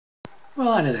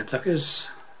Well, hello there, pluckers.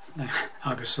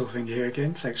 I've Finger here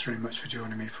again. Thanks very much for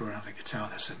joining me for another guitar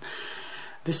lesson.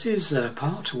 This is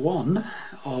part one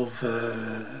of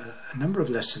a number of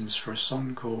lessons for a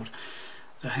song called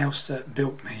The House That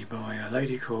Built Me by a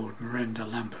lady called Miranda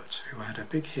Lambert, who had a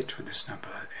big hit with this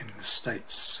number in the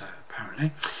States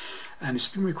apparently, and it's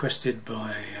been requested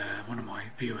by one of my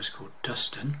viewers called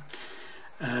Dustin.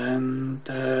 And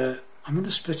I'm going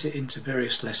to split it into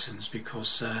various lessons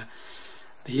because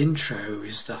the intro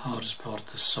is the hardest part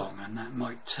of the song, and that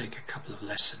might take a couple of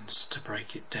lessons to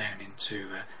break it down into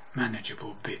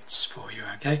manageable bits for you.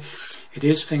 Okay, it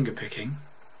is finger picking.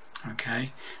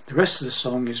 Okay, the rest of the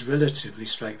song is relatively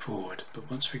straightforward,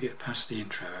 but once we get past the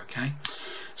intro, okay,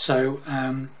 so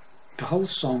the whole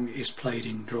song is played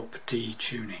in drop D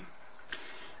tuning.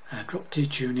 Drop D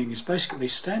tuning is basically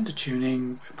standard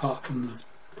tuning, apart from the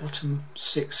bottom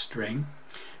 6th string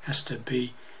has to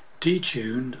be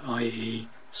detuned, i.e.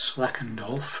 slackened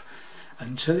off,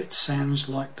 until it sounds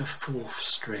like the 4th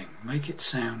string. Make it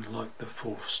sound like the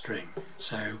 4th string.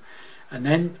 So, and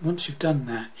then once you've done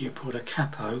that, you put a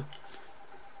capo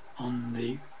on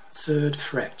the 3rd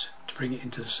fret to bring it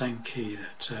into the same key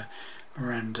that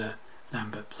Miranda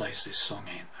Lambert plays this song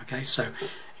in. Okay, so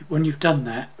when you've done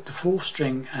that, the 4th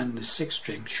string and the 6th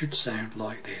string should sound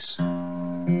like this.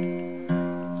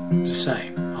 The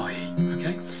same, i.e.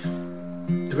 okay.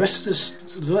 The rest of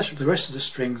the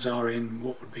strings are in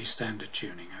what would be standard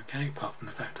tuning, okay, apart from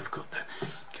the fact I've got the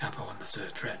capo on the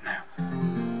 3rd fret now.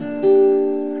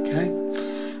 Okay,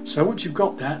 so once you've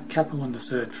got that capo on the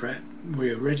 3rd fret,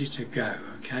 we're ready to go.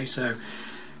 Okay, so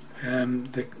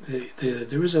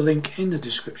there is a link in the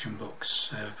description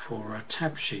box for a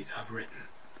tab sheet I've written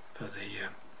for the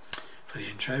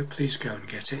intro. Please go and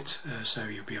get it so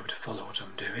you'll be able to follow what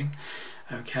I'm doing.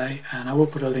 Okay, and I will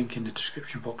put a link in the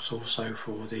description box also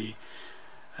for the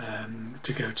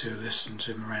to go to listen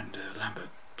to Miranda Lambert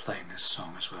playing this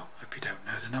song as well, if you don't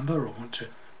know the number or want to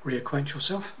reacquaint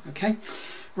yourself. Okay,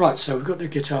 right, so we've got the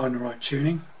guitar in the right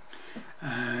tuning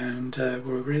and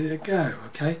we're ready to go.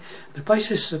 Okay, the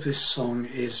basis of this song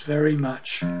is very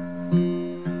much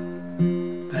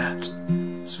that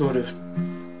sort of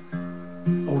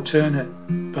alternate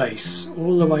bass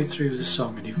all the way through the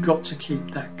song, and you've got to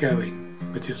keep that going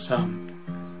with your thumb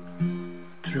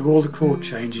through all the chord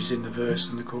changes in the verse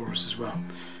and the chorus as well.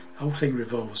 The whole thing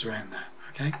revolves around that.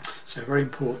 Okay, so very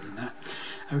important that.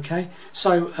 Okay,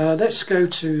 so let's go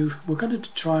to, we're going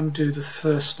to try and do the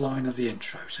first line of the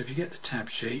intro. So if you get the tab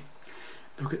sheet,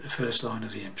 look at the first line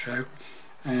of the intro,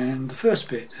 and the first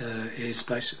bit is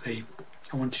basically,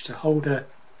 I want you to hold a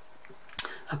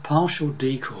partial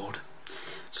D chord.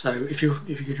 So if you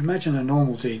could imagine a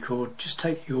normal D chord, just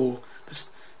take your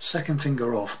second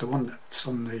finger off, the one that's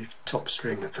on the top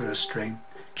string, the 1st string,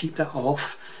 keep that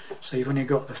off, so you've only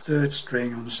got the 3rd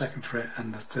string on the 2nd fret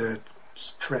and the 3rd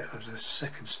fret of the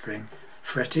 2nd string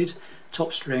fretted.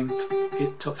 Top string,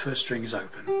 top 1st string is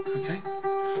open. Okay.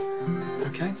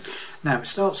 Okay. Now it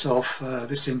starts off.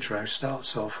 This intro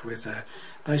starts off with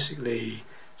basically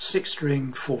 6th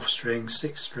string, 4th string,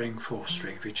 6th string, 4th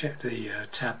string. If you check the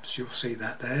tabs, you'll see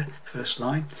that there. First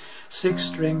line, 6th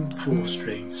string, 4th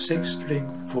string, 6th string,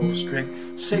 4th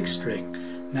string, 6th string.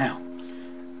 Now,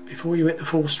 before you hit the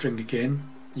 4th string again,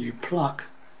 you pluck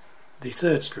the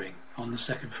 3rd string on the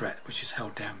 2nd fret, which is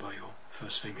held down by your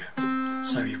 1st finger.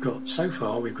 So you've got, so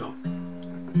far we've got,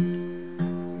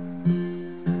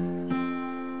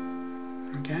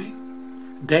 okay,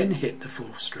 then hit the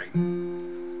 4th string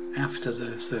after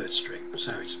the 3rd string.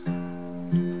 So it's got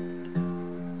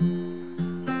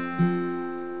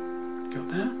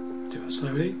that. Do it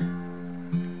slowly.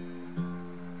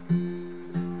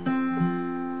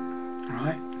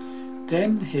 Alright,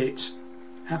 then hit,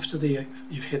 after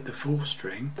you've hit the 4th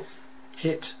string,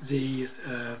 hit the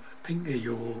finger,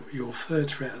 your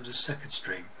 3rd fret of the 2nd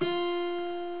string.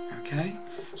 Okay,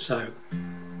 so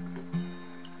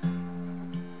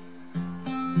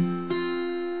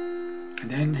and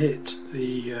then hit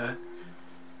the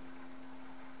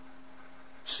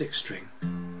 6th string.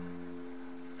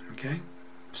 Okay,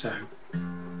 so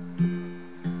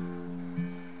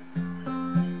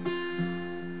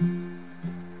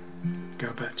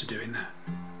go back to doing that.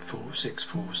 4, 6,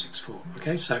 4, 6, 4.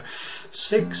 Okay, so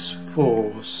 6,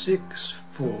 4, 6,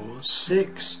 4,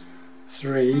 6,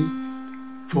 3,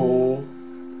 4,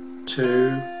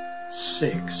 2,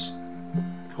 6,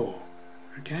 4.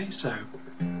 Okay, so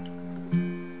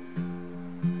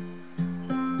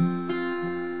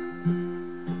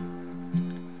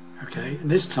okay, and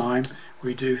this time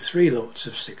we do 3 lots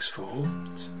of 6, 4.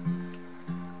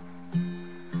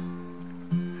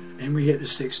 Then we hit the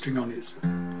 6th string on it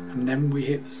and then we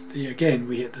hit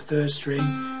we hit the third string,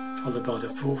 followed by the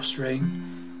fourth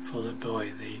string, followed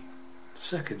by the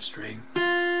second string,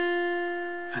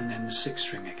 and then the sixth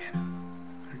string again.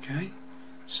 Okay,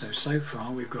 so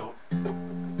far we've got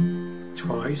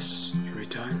twice, 3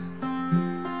 times,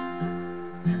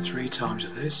 and 3 times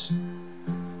of this.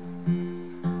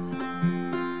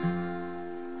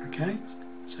 Okay,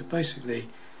 so basically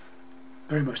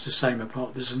very much the same,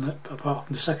 apart from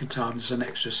the second time there's an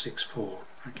extra 6/4.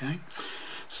 Okay,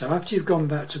 so after you've gone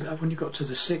back to, when you got to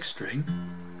the sixth string,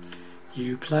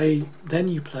 you play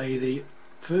the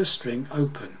first string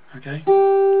open. Okay,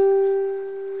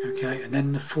 and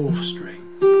then the fourth string.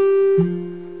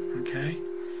 Okay,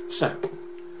 so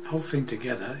the whole thing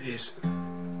together is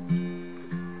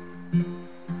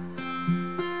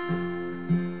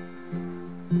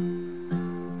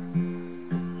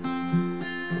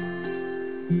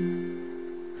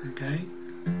okay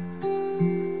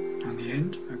on the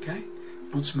end. Okay,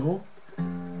 once more.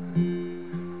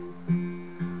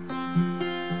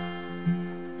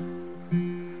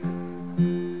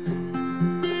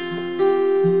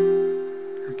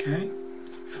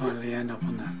 Finally end up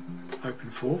on that open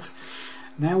fourth.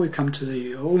 Now we come to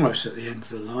the almost at the end of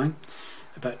the line,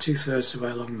 about 2/3 of the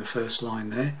way along the first line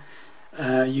there.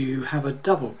 You have a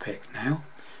double pick now.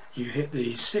 You hit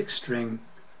the sixth string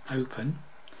open,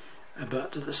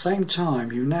 but at the same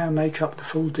time you now make up the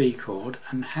full D chord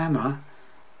and hammer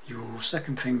your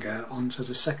second finger onto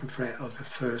the second fret of the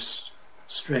first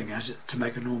string as it to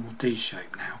make a normal D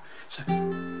shape now. So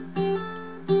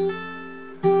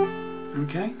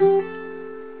okay.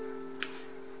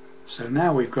 So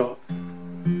now we've got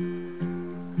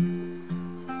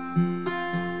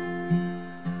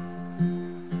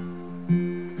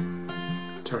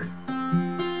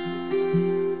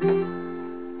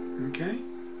okay,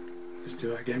 let's do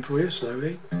that again for you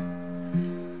slowly.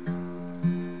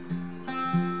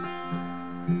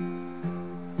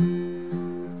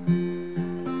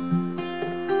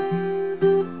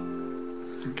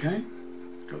 Okay,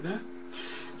 got that?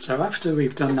 So after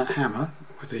we've done that hammer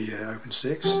with the open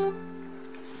six,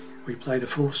 we play the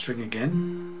fourth string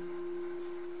again,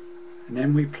 and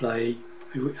then we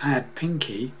add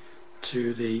pinky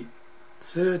to the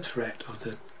third fret of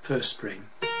the first string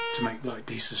to make like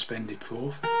D suspended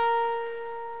fourth.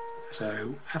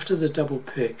 So after the double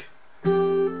pick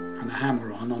and the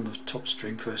hammer on the top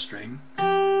string, first string,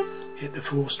 hit the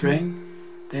fourth string,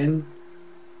 then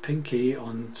pinky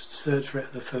on the third fret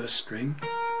of the first string,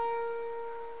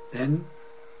 then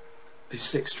the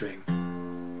sixth string.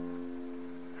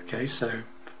 Okay, so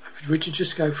would you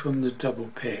just go from the double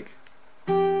pick?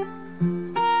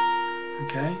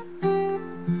 Okay,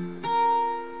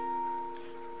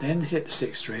 then hit the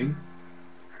sixth string.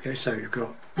 Okay, so you've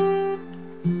got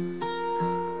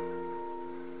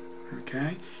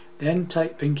okay, then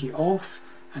take pinky off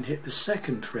and hit the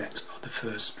second fret of the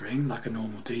first string like a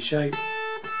normal D shape.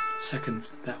 Second,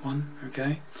 that one.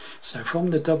 Okay, so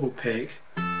from the double pick,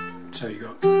 so you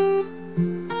got.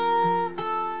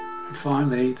 And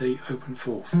finally the open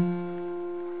fourth.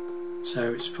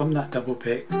 So it's from that double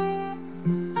pick. Got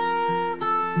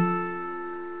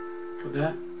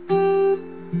that?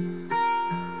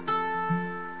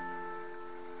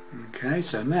 Okay,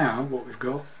 so now what we've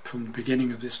got from the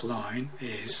beginning of this line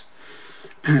is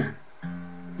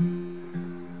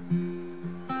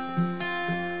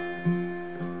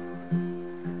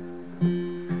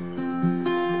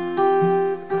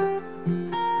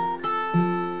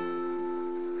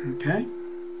okay,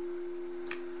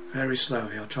 very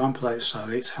slowly. I'll try and play it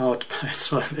slowly. It's hard to play it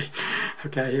slowly.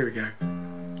 Okay, here we go.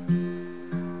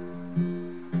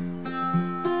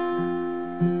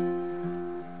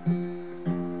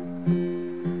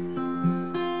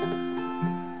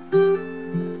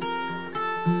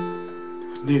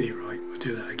 Nearly right. We'll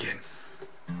do that again.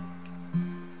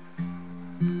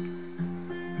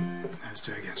 Let's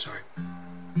do it again. Sorry.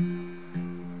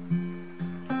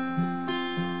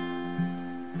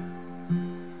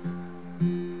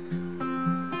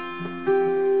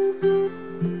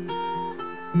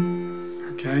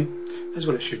 Okay, that's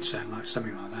what it should sound like,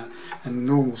 something like that. And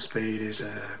normal speed is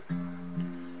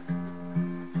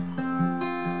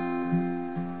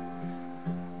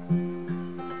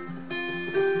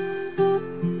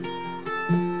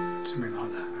something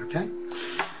like that. Okay,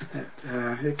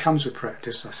 it comes with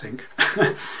practice, I think.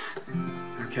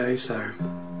 Okay, so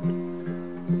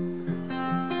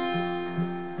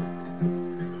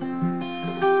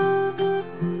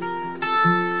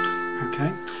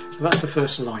okay, so that's the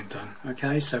first line done.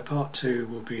 Okay, so part 2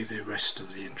 will be the rest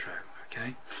of the intro.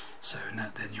 Okay, so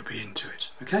then you'll be into it.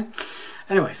 Okay,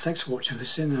 anyway, thanks for watching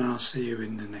this and I'll see you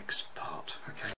in the next part. Okay.